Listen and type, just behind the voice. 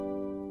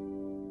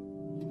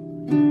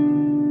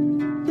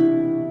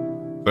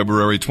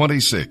February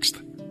 26th.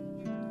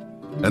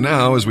 And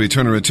now, as we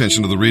turn our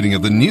attention to the reading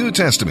of the New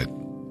Testament,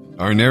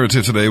 our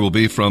narrative today will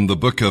be from the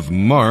book of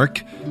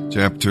Mark,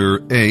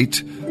 chapter 8,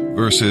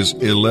 verses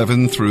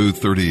 11 through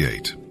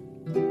 38.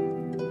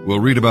 We'll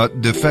read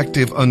about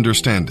defective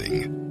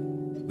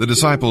understanding. The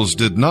disciples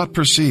did not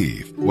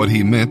perceive what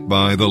he meant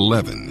by the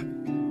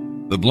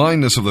leaven. The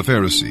blindness of the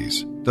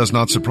Pharisees does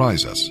not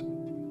surprise us.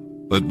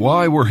 But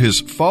why were his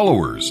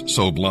followers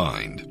so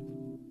blind?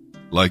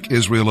 Like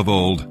Israel of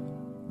old,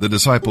 the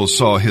disciples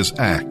saw his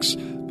acts,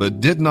 but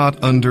did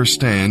not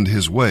understand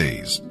his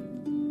ways.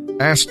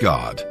 Ask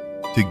God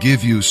to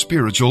give you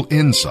spiritual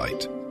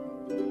insight.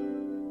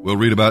 We'll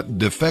read about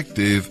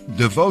defective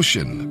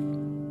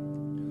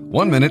devotion.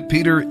 1 minute,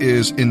 Peter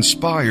is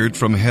inspired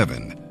from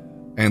heaven,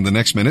 and the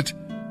next minute,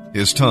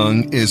 his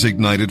tongue is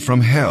ignited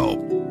from hell.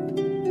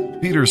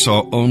 Peter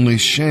saw only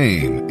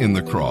shame in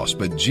the cross,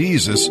 but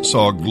Jesus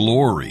saw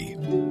glory.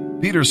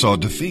 Peter saw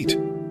defeat,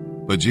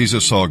 but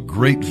Jesus saw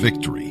great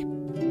victory.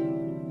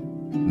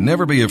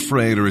 Never be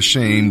afraid or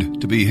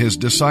ashamed to be his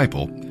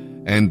disciple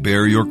and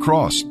bear your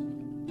cross,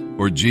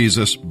 for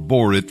Jesus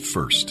bore it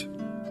first.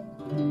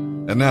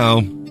 And now,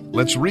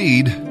 let's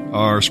read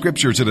our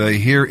scripture today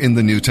here in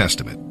the New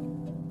Testament.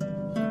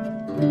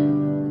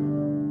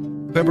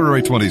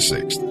 February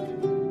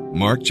 26th,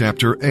 Mark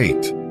chapter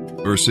 8,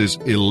 verses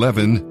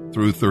 11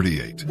 through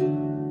 38.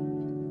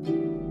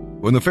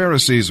 When the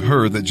Pharisees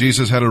heard that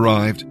Jesus had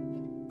arrived,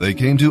 they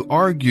came to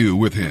argue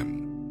with him.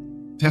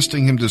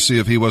 Testing him to see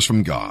if he was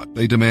from God,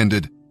 they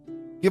demanded,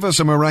 "Give us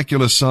a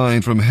miraculous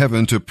sign from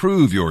heaven to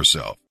prove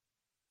yourself."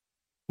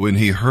 When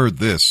he heard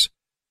this,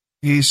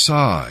 he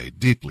sighed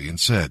deeply and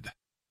said,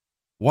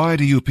 "Why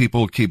do you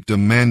people keep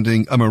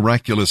demanding a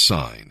miraculous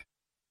sign?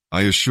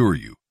 I assure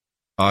you,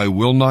 I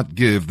will not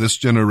give this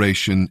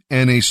generation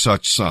any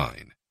such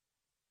sign."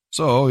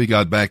 So he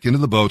got back into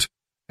the boat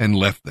and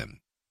left them,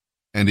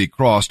 and he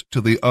crossed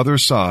to the other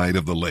side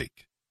of the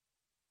lake.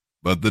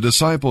 But the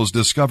disciples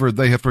discovered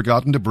they had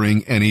forgotten to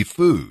bring any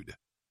food,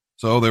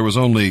 so there was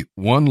only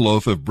one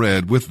loaf of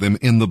bread with them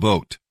in the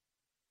boat.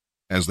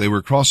 As they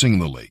were crossing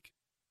the lake,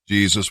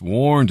 Jesus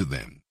warned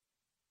them,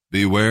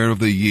 "Beware of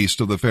the yeast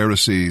of the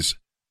Pharisees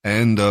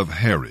and of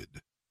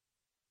Herod."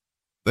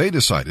 They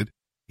decided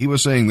he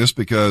was saying this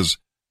because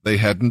they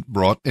hadn't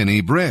brought any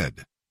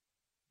bread.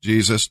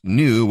 Jesus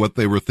knew what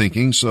they were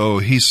thinking, so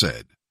he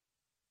said,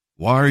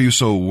 "Why are you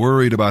so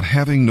worried about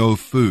having no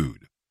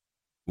food?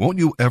 Won't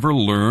you ever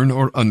learn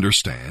or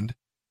understand?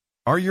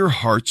 Are your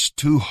hearts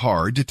too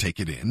hard to take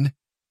it in?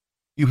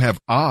 You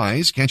have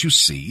eyes, can't you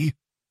see?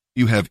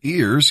 You have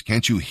ears,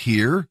 can't you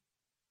hear?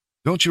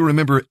 Don't you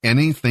remember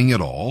anything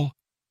at all?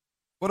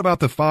 What about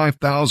the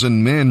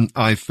 5,000 men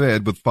I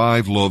fed with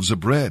 5 loaves of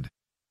bread?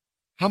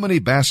 How many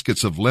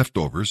baskets of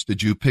leftovers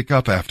did you pick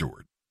up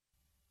afterward?"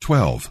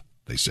 12,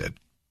 they said.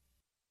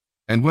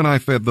 "And when I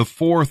fed the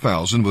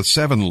 4,000 with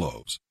 7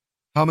 loaves,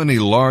 how many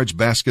large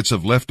baskets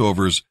of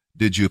leftovers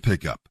did you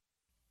pick up?"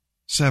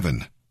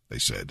 7, they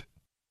said.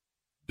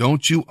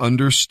 "Don't you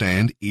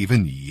understand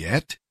even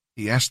yet?"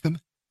 he asked them.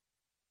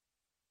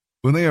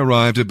 When they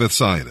arrived at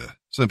Bethsaida,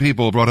 some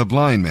people brought a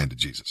blind man to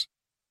Jesus,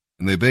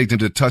 and they begged him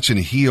to touch and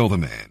heal the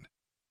man.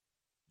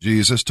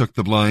 Jesus took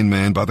the blind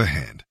man by the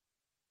hand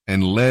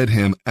and led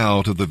him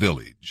out of the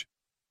village.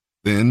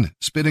 Then,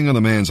 spitting on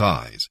the man's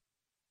eyes,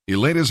 he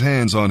laid his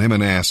hands on him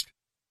and asked,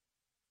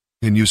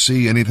 "Can you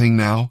see anything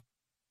now?"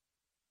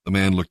 The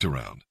man looked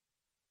around.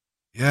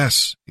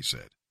 "Yes," he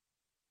said.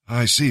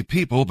 "I see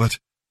people, but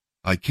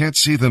I can't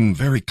see them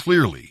very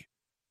clearly.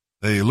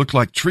 They look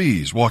like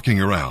trees walking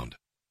around."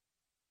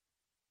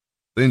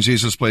 Then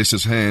Jesus placed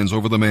his hands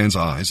over the man's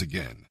eyes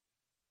again.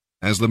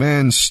 As the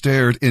man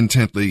stared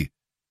intently,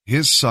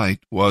 his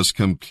sight was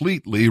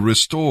completely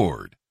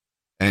restored,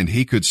 and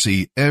he could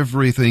see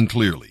everything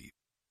clearly.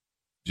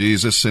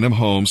 Jesus sent him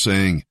home,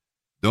 saying,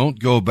 "Don't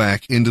go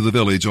back into the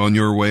village on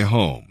your way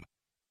home."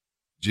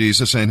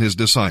 Jesus and his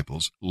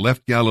disciples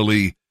left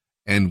Galilee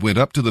and went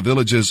up to the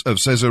villages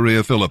of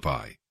Caesarea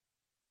Philippi.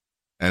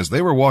 As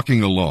they were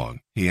walking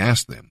along, he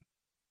asked them,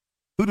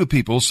 "Who do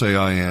people say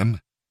I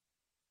am?"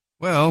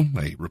 "Well,"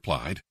 they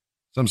replied,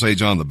 "some say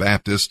John the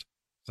Baptist,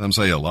 some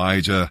say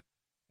Elijah,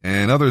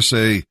 and others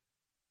say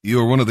you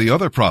are one of the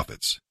other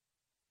prophets."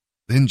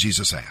 Then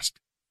Jesus asked,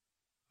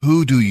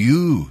 "Who do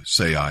you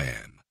say I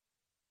am?"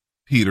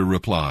 Peter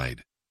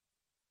replied,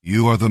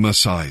 "You are the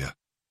Messiah."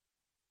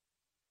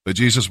 But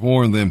Jesus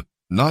warned them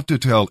not to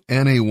tell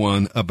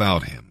anyone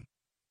about him.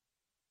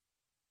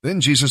 Then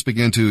Jesus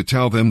began to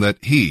tell them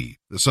that he,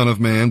 the Son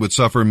of Man, would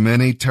suffer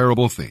many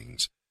terrible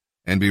things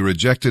and be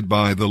rejected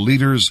by the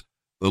leaders,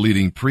 the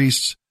leading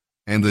priests,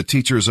 and the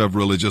teachers of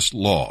religious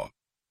law.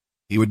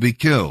 He would be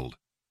killed,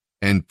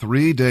 and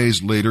 3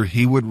 days later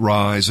he would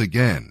rise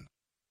again.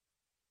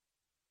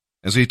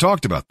 As he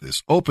talked about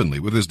this openly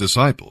with his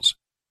disciples,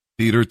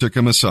 Peter took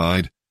him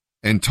aside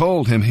and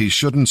told him he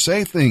shouldn't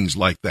say things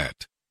like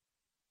that.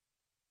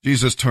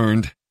 Jesus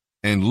turned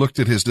and looked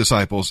at his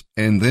disciples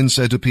and then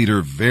said to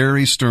Peter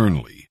very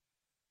sternly,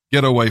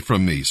 "Get away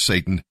from me,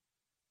 Satan.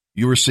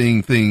 you are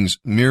seeing things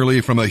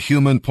merely from a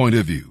human point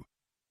of view,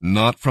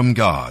 not from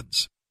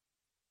God's."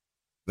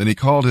 Then he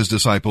called his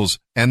disciples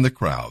and the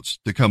crowds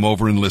to come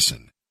over and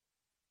listen.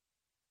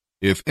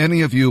 "If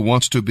any of you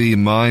wants to be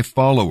my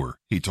follower,"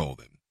 he told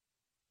them,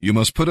 "you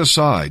must put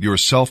aside your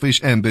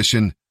selfish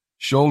ambition,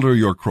 shoulder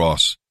your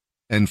cross,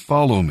 and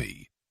follow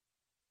me.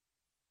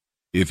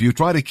 If you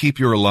try to keep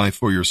your life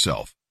for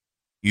yourself,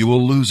 you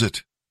will lose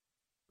it.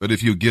 But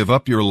if you give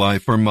up your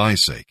life for my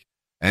sake,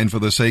 and for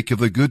the sake of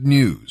the good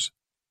news,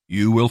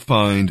 you will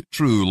find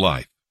true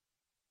life."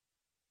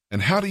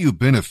 And how do you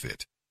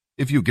benefit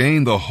if you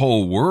gain the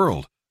whole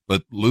world,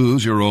 but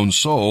lose your own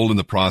soul in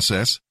the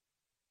process?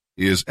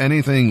 Is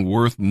anything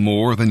worth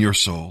more than your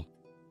soul?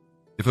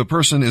 If a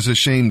person is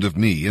ashamed of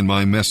me and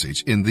my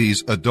message in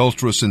these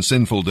adulterous and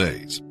sinful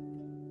days,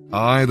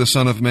 I, the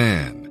Son of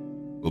Man,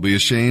 will be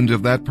ashamed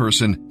of that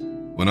person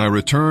when I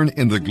return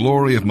in the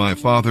glory of my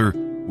Father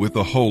with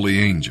the holy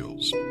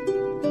angels.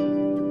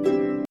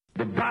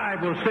 The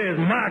Bible says,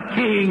 "My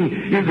king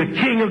is the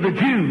king of the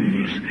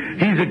Jews.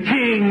 He's a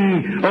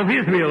king of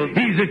Israel.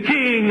 He's a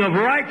king of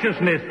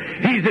righteousness.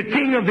 He's a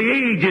king of the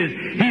ages.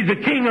 He's a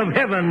king of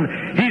heaven.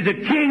 He's a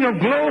king of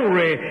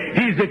glory.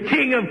 He's the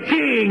king of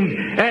kings,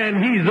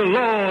 and he's the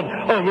Lord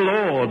of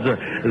lords."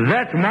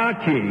 That's my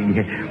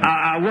king.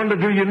 I wonder,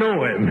 do you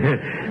know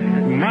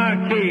him? My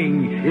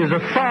king is a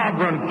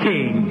sovereign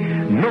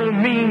king. No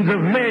means of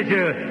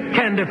measure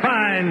can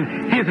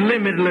define his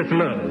limitless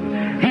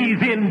love.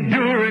 He's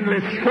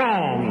enduringly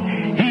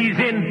strong. He's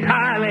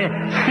entirely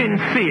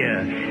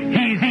sincere.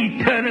 He's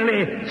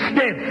eternally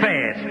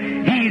steadfast.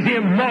 He's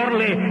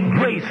immortally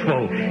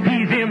graceful.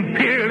 He's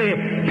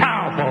imperially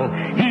powerful.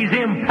 He's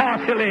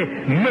impartially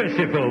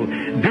merciful.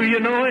 Do you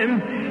know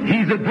him?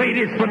 He's the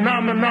greatest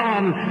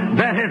phenomenon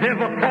that has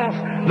ever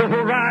crossed the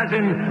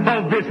horizon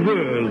of this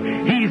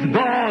world. He's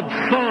God's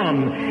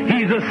Son.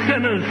 He's a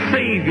sinner's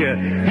Savior.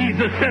 He's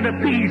the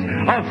centerpiece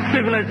of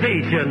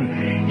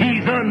civilization.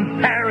 He's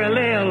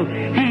unparalleled.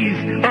 He's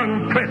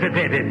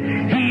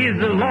unprecedented. He is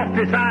the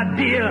loftiest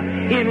idea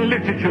in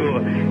literature.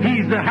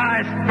 He's the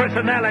highest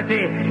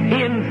personality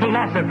in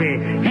philosophy.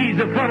 He's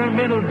the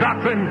fundamental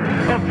doctrine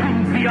of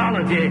true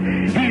theology.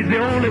 He's the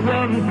only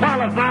one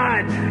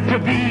qualified to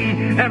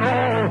be an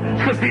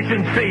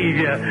all-sufficient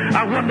Savior.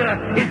 I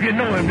wonder if you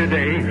know him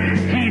today.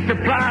 He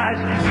supplies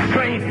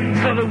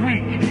strength for the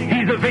weak.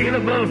 He's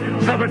available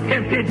for the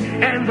tempted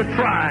and the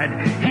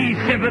tried. He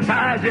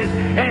sympathizes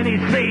and he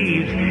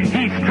saves.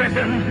 He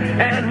strengthens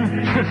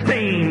and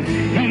sustains.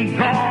 He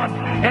guards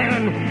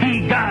and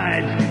he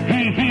guides.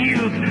 He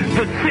heals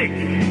the sick.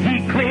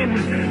 He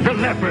cleanses the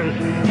lepers.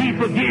 He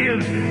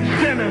forgives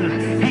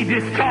sinners. He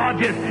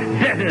discharges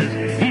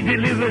debtors. He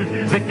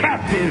delivers the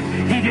captive.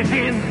 He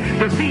defends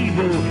the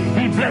feeble.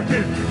 He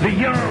blesses the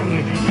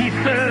young. He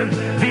serves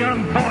the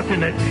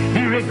unfortunate.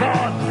 He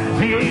regards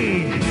the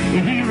aged.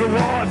 He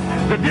rewards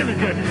the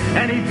diligent.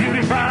 And he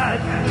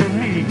beautifies the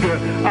meek.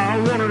 I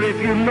wonder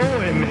if you know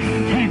him.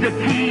 He's the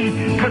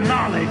key to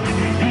knowledge.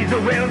 He's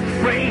the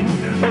wellspring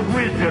of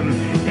wisdom.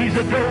 He's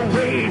the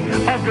doorway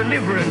of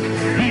deliverance.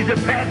 He's the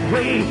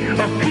pathway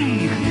of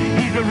peace.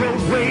 He's the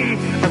roadway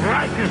of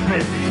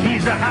righteousness.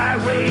 He's the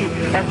highway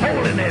of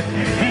holiness.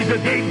 He's the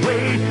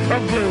gateway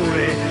of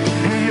glory.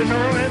 Do you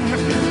know him?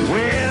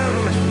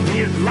 Well,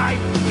 his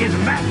life is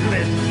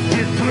matchless.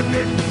 His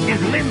goodness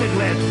is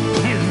limitless.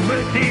 His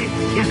mercy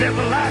is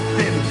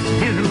everlasting.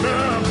 His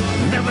love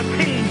never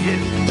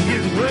changes.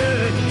 His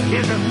word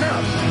is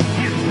enough.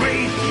 His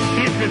grace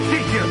is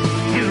sufficient.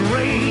 His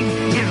reign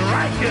is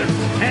righteous.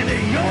 And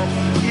his yoke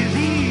is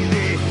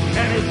easy.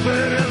 And his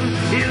burden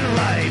is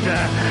light.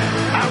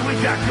 I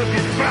wish I could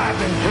describe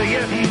him to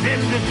you. He's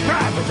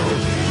indescribable.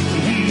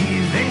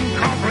 He's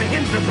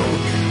incomprehensible.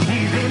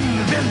 He's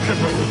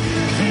invincible.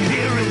 He's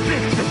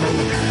irresistible.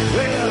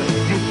 Well,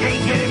 you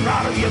can't get him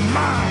out of your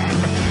mind.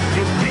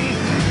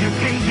 You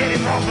can't get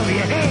him off of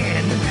your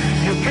hand.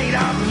 You can't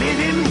outlive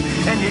him,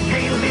 and you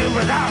can't live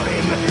without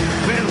him.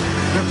 Well,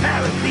 the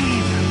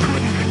Pharisees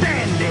couldn't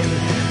stand him,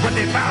 but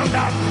they found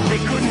out they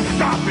couldn't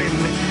stop him.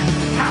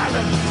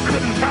 Pilate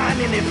couldn't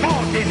find any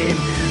fault in him.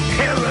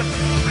 Herod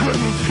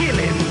couldn't kill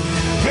him.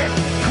 Death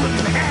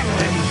couldn't handle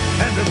him,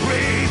 and the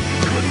grave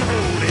couldn't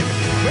hold him.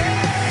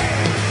 Yeah!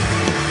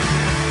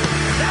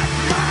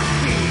 That's my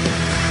king.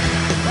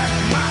 That's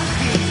my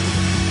king.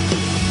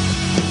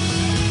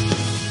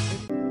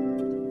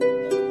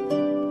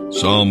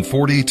 Psalm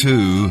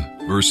 42,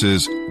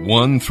 verses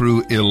 1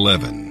 through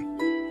 11.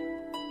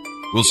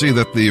 We'll see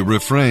that the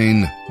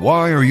refrain,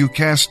 "Why are you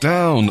cast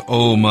down,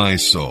 O my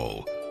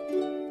soul?"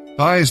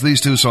 ties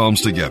these two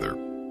psalms together.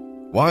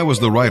 Why was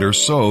the writer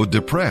so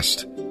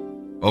depressed?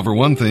 Over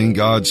one thing,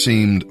 God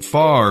seemed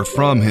far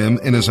from him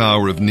in his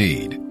hour of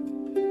need.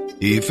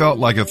 He felt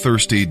like a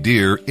thirsty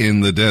deer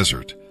in the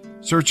desert,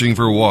 searching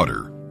for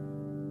water.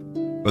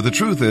 But the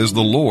truth is,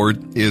 the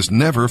Lord is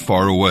never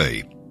far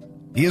away.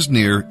 He is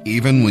near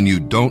even when you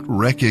don't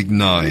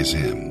recognize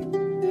him.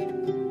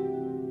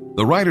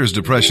 The writer's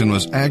depression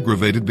was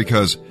aggravated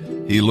because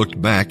he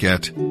looked back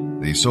at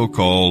the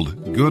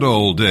so-called good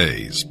old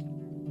days.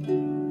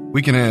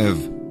 We can have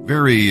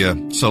very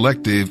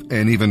selective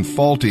and even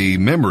faulty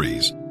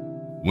memories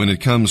when it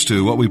comes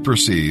to what we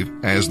perceive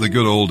as the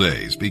good old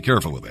days. Be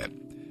careful with that.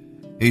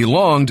 He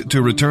longed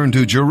to return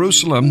to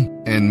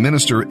Jerusalem and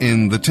minister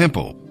in the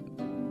temple.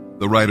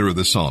 The writer of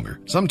the psalm.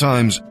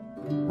 Sometimes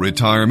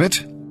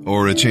retirement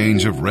or a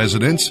change of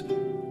residence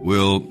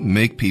will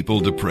make people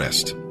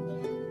depressed.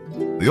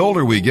 The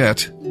older we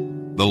get,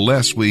 the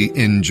less we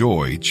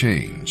enjoy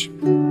change.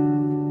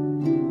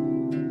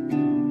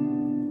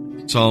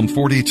 Psalm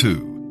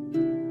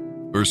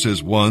 42,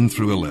 verses 1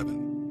 through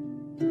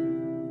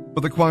 11.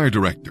 For the choir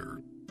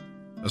director,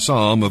 a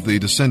psalm of the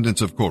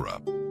descendants of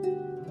Korah.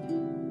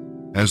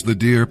 As the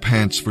deer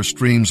pants for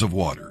streams of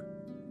water,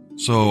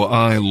 so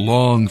I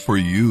long for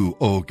you,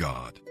 O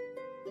God.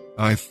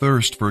 I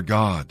thirst for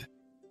God,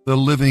 the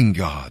living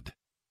God.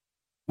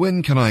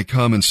 When can I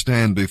come and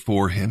stand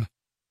before him?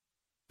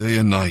 Day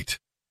and night,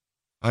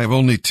 I have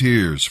only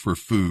tears for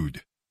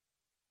food,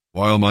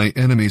 while my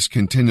enemies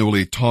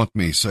continually taunt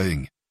me,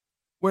 saying,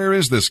 Where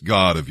is this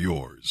God of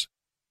yours?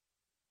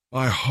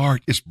 My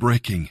heart is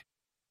breaking,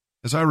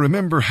 as I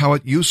remember how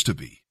it used to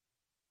be.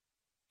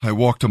 I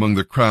walked among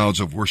the crowds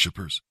of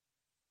worshipers,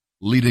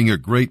 leading a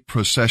great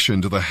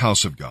procession to the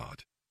house of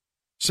God,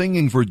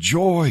 singing for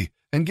joy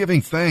and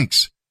giving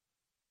thanks.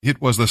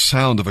 It was the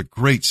sound of a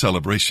great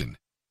celebration.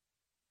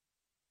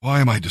 Why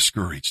am I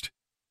discouraged?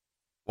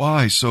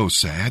 Why so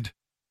sad?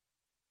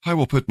 I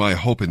will put my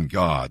hope in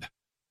God.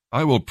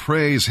 I will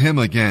praise him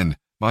again,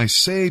 my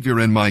Savior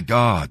and my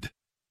God.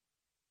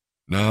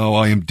 Now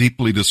I am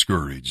deeply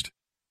discouraged,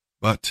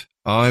 but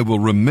I will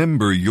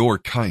remember your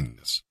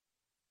kindness.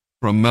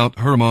 From Mount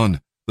Hermon,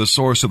 the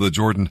source of the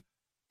Jordan,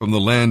 from the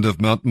land of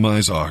Mount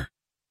Mizar,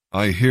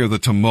 I hear the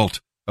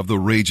tumult of the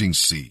raging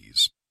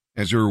seas,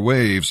 as your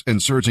waves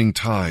and surging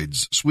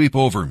tides sweep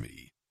over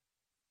me.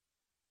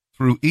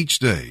 Through each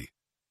day,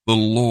 the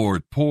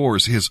Lord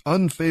pours his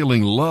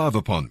unfailing love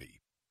upon me,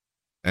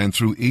 and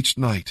through each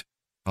night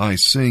I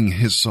sing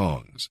his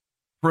songs,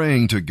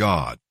 praying to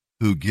God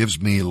who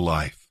gives me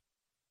life.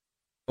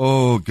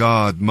 O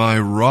God, my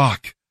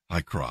rock,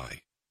 I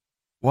cry,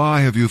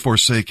 why have you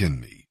forsaken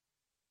me?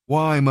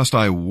 Why must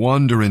I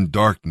wander in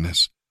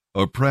darkness,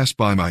 oppressed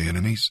by my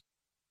enemies?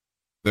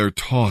 Their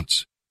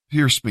taunts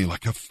pierce me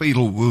like a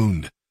fatal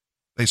wound.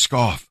 They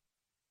scoff,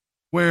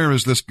 Where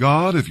is this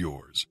God of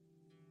yours?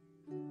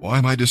 Why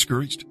am I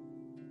discouraged?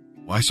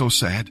 Why so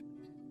sad?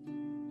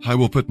 I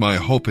will put my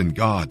hope in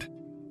God.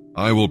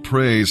 I will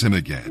praise him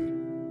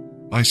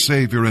again, my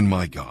Savior and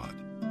my God.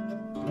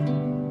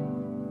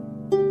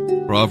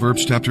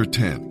 Proverbs chapter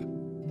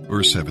 10,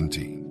 verse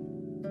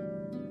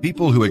 17.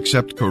 People who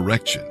accept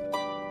correction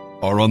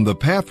are on the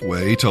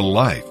pathway to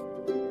life,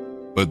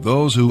 but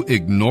those who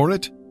ignore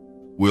it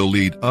will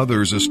lead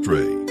others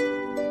astray.